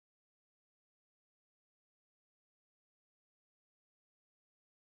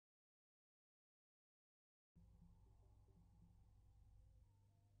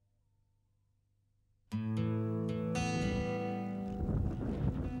I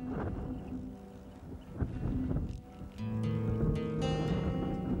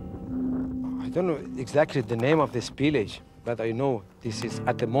don't know exactly the name of this village, but I know this is,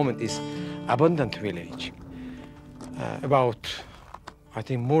 at the moment, is abundant village. About, I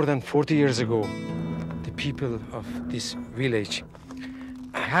think, more than 40 years ago, the people of this village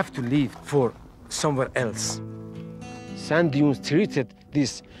have to leave for somewhere else. Sand dunes treated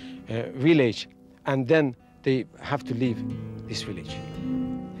this village, and then they have to leave this village.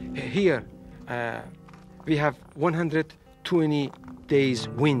 Here, we have 120 days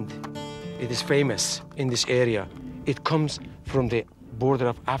wind. It is famous in this area. It comes from the border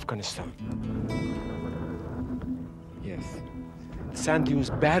of Afghanistan. Yes. Sand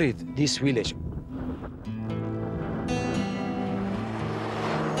dunes buried this village.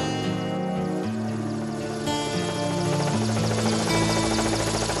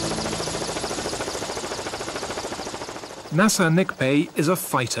 Nasser Nikpay is a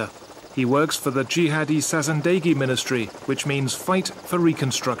fighter. He works for the Jihad-e-Sazandegi Ministry, which means fight for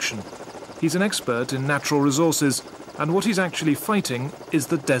reconstruction. He's an expert in natural resources, and what he's actually fighting is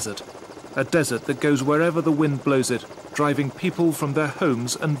the desert. A desert that goes wherever the wind blows it, driving people from their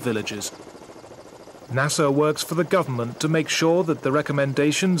homes and villages. Nasser works for the government to make sure that the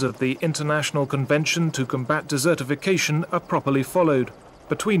recommendations of the International Convention to Combat Desertification are properly followed.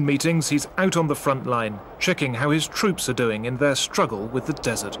 Between meetings, he's out on the front line, checking how his troops are doing in their struggle with the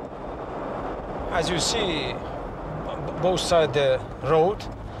desert. As you see, both sides the road,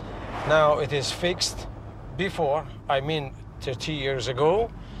 now it is fixed. Before, I mean 30 years ago,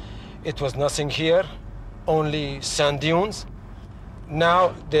 it was nothing here, only sand dunes.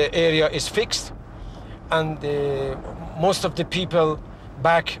 Now the area is fixed, and most of the people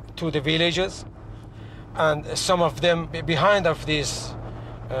back to the villages, and some of them behind of these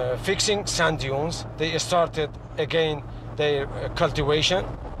fixing sand dunes, they started again their cultivation.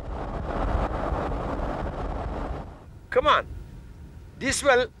 Come on, this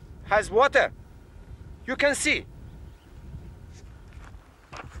well has water. You can see.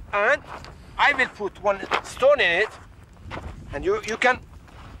 And I will put one stone in it, and you can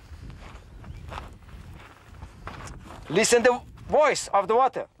listen the voice of the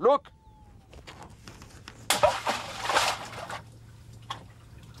water. Look.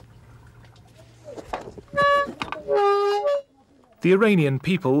 The Iranian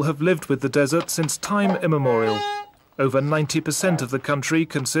people have lived with the desert since time immemorial. Over 90% of the country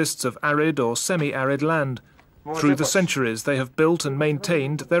consists of arid or semi-arid land. Through the centuries, they have built and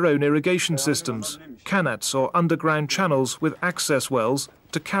maintained their own irrigation systems, qanats or underground channels with access wells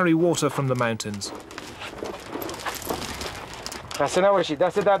to carry water from the mountains.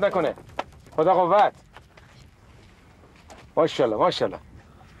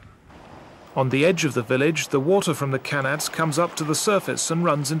 On the edge of the village, the water from the qanats comes up to the surface and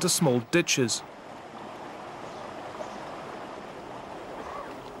runs into small ditches.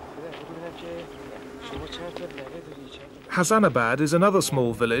 Hasanabad is another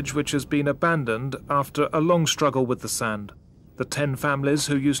small village which has been abandoned after a long struggle with the sand. The 10 families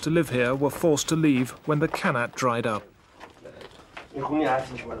who used to live here were forced to leave when the qanat dried up.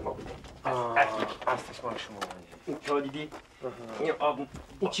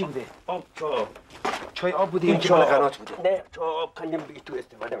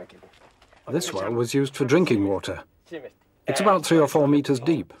 This well was used for drinking water. It's about 3 or 4 meters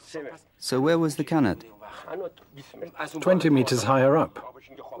deep. So where was the qanat? 20 meters higher up.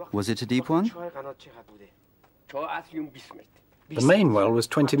 Was it a deep one? The main well was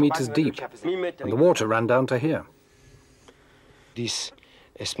 20 meters deep, and the water ran down to here. This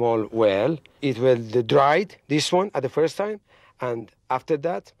small well, it was dried, this one at the first time, and after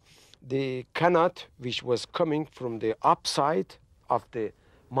that, the qanat, which was coming from the upside of the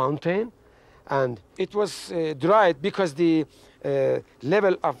mountain, and it was dried because the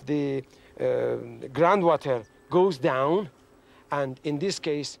level of the groundwater goes down, and in this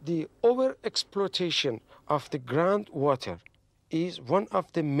case, the overexploitation of the groundwater is one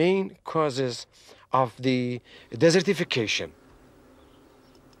of the main causes of the desertification.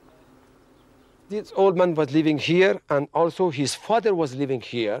 This old man was living here, and also his father was living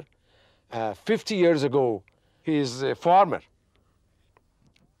here 50 years ago. He is a farmer.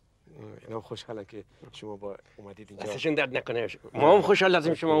 Okay,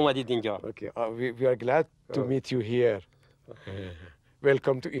 we are glad to meet you here.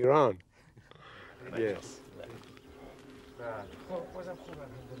 Welcome to Iran. Yes.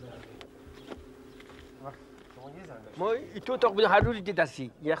 ما ایتو اتاق بودیم هر روز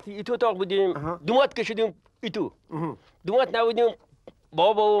دستی یختی ایتو اتاق بودیم دومات کشیدیم ایتو دومات نبودیم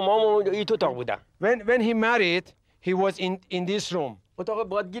بابا و ماما ایتو اتاق بودن When he married, he was in this room. اتاق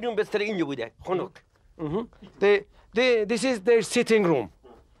بادگیریم بستر اینجا بوده خنک. This is their sitting room.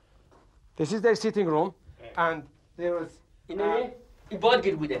 This is their sitting room, and there was. این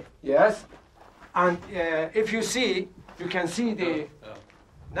بادگیر بوده. Yes, and if you see, you can see the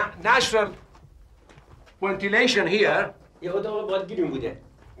natural ventilation here. یه اتاق بادگیریم بوده.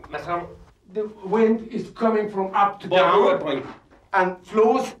 مثلا The wind is coming from up to down and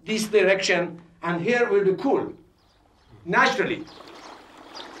flows this direction, and here will be cool, naturally.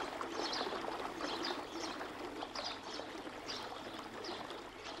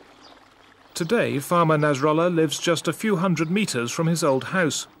 Today, farmer Nasrallah lives just a few hundred meters from his old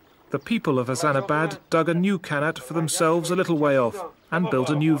house. The people of Hasanabad dug a new qanat for themselves a little way off and built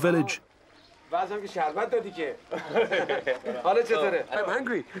a new village. I'm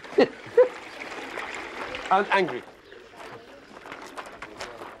hungry. I'm angry.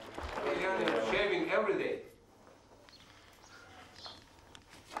 Shaving every day.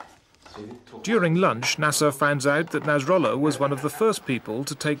 During lunch, Nasser finds out that Nasrallah was one of the first people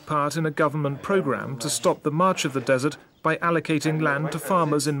to take part in a government program to stop the march of the desert by allocating land to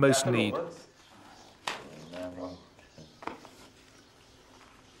farmers in most need.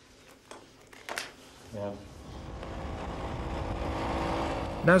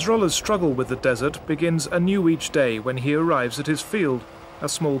 Nasrallah's struggle with the desert begins anew each day when he arrives at his field, a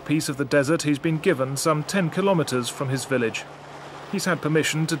small piece of the desert he's been given some 10 kilometers from his village. He's had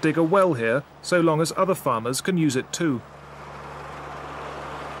permission to dig a well here, so long as other farmers can use it too.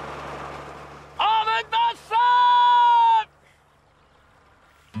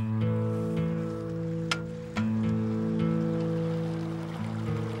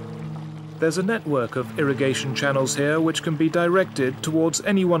 There's a network of irrigation channels here which can be directed towards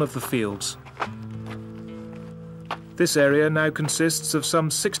any one of the fields. This area now consists of some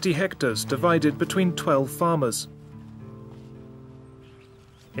 60 hectares divided between 12 farmers.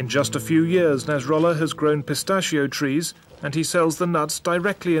 In just a few years, Nasrallah has grown pistachio trees and he sells the nuts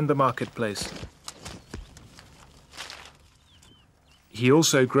directly in the marketplace. He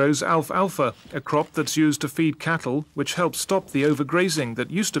also grows alfalfa, a crop that's used to feed cattle, which helps stop the overgrazing that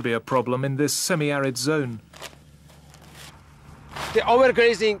used to be a problem in this semi-arid zone. The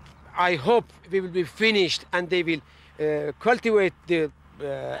overgrazing, I hope, will be finished and they will cultivate the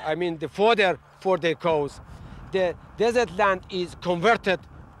fodder for their cows. The desert land is converted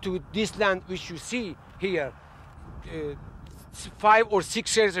to this land which you see here. 5 or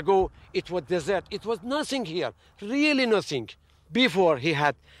 6 years ago, it was desert. It was nothing here, really nothing. Before, he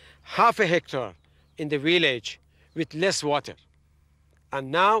had half a hectare in the village with less water. And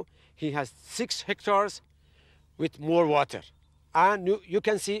now he has 6 hectares with more water. And you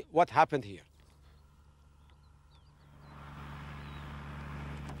can see what happened here.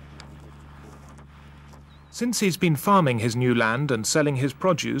 Since he's been farming his new land and selling his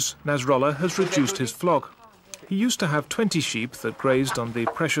produce, Nasrallah has reduced his flock. He used to have 20 sheep that grazed on the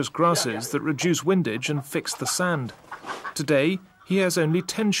precious grasses that reduce windage and fix the sand. Today, he has only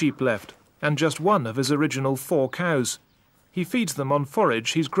 10 sheep left and just one of his original 4 cows. He feeds them on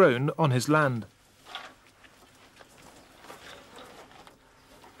forage he's grown on his land.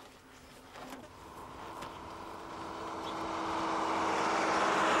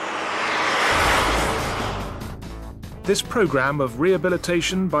 This program of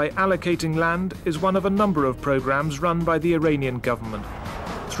rehabilitation by allocating land is one of a number of programs run by the Iranian government.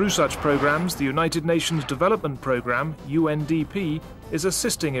 Through such programs, the United Nations Development Programme, UNDP, is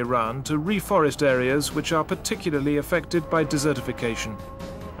assisting Iran to reforest areas which are particularly affected by desertification.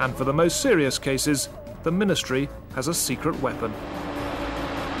 And for the most serious cases, the ministry has a secret weapon.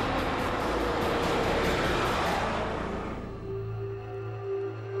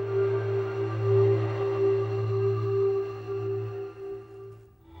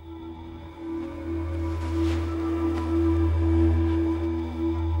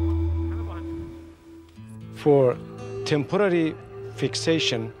 For temporary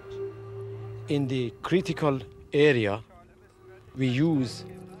fixation in the critical area, we use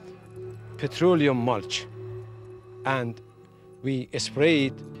petroleum mulch and we spray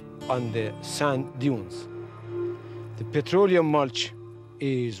it on the sand dunes. The petroleum mulch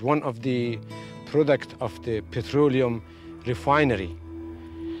is one of the products of the petroleum refinery.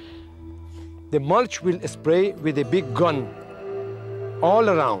 The mulch will spray with a big gun all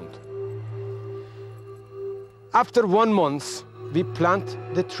around. After 1 month, we plant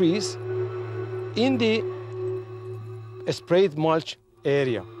the trees in the sprayed mulch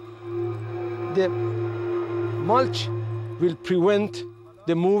area. The mulch will prevent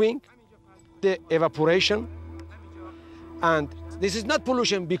the moving, the evaporation, and This is not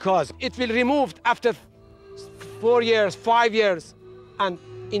pollution because it will removed after 4 years, 5 years, and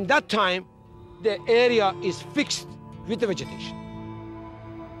in that time, the area is fixed with the vegetation.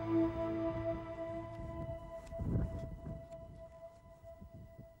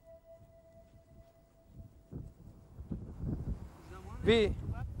 We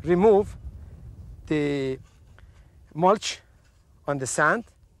remove the mulch on the sand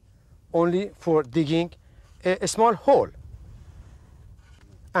only for digging a small hole.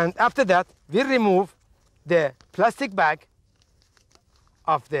 And after that, we remove the plastic bag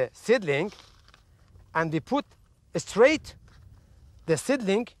of the seedling and we put straight the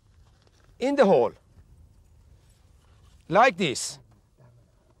seedling in the hole, like this.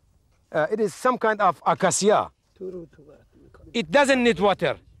 It is some kind of acacia. It doesn't need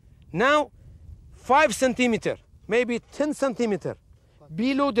water. Now, 5 centimeter, maybe 10 centimeter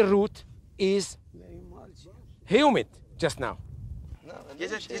below the root is humid just now.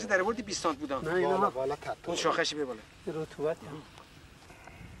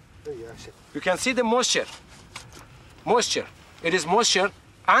 You can see the moisture. Moisture. It is moisture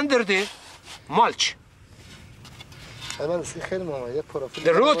under the mulch. The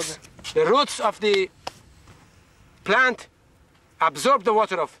roots of the plant absorb the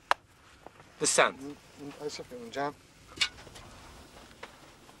water of the sand.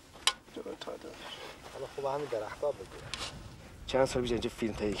 چند سال پیش اینجا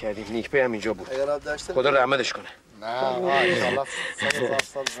فیلم تهیه کردیم. نیکپی هم اینجا بود. خدا رحمتش کنه.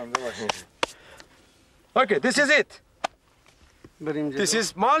 Okay, this is it. This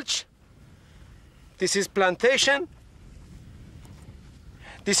is mulch. This is plantation.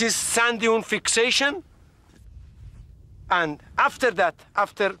 This is sand dune fixation. And after that,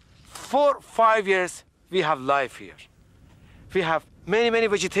 after 4-5 years, we have life here. We have many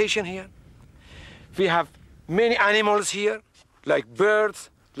vegetation here. We have many animals here, like birds,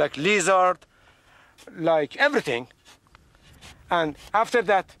 like lizard, like everything. And after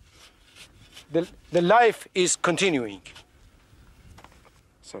that, the life is continuing.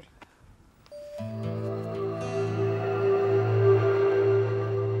 Sorry.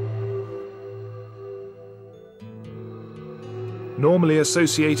 Normally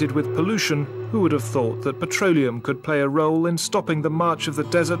associated with pollution, who would have thought that petroleum could play a role in stopping the march of the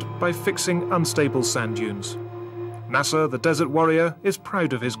desert by fixing unstable sand dunes? Nasser, the desert warrior, is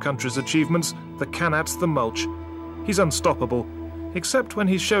proud of his country's achievements, the qanats, the mulch. He's unstoppable, except when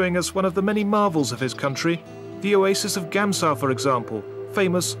he's showing us one of the many marvels of his country, the oasis of Gamsar, for example,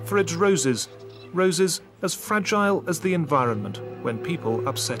 famous for its roses. Roses as fragile as the environment when people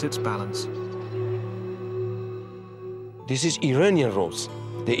upset its balance. This is Iranian rose.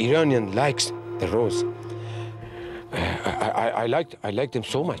 The Iranian likes the rose. I like them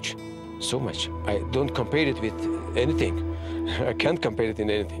so much. I don't compare it with anything. I can't compare it in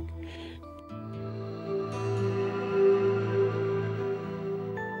anything.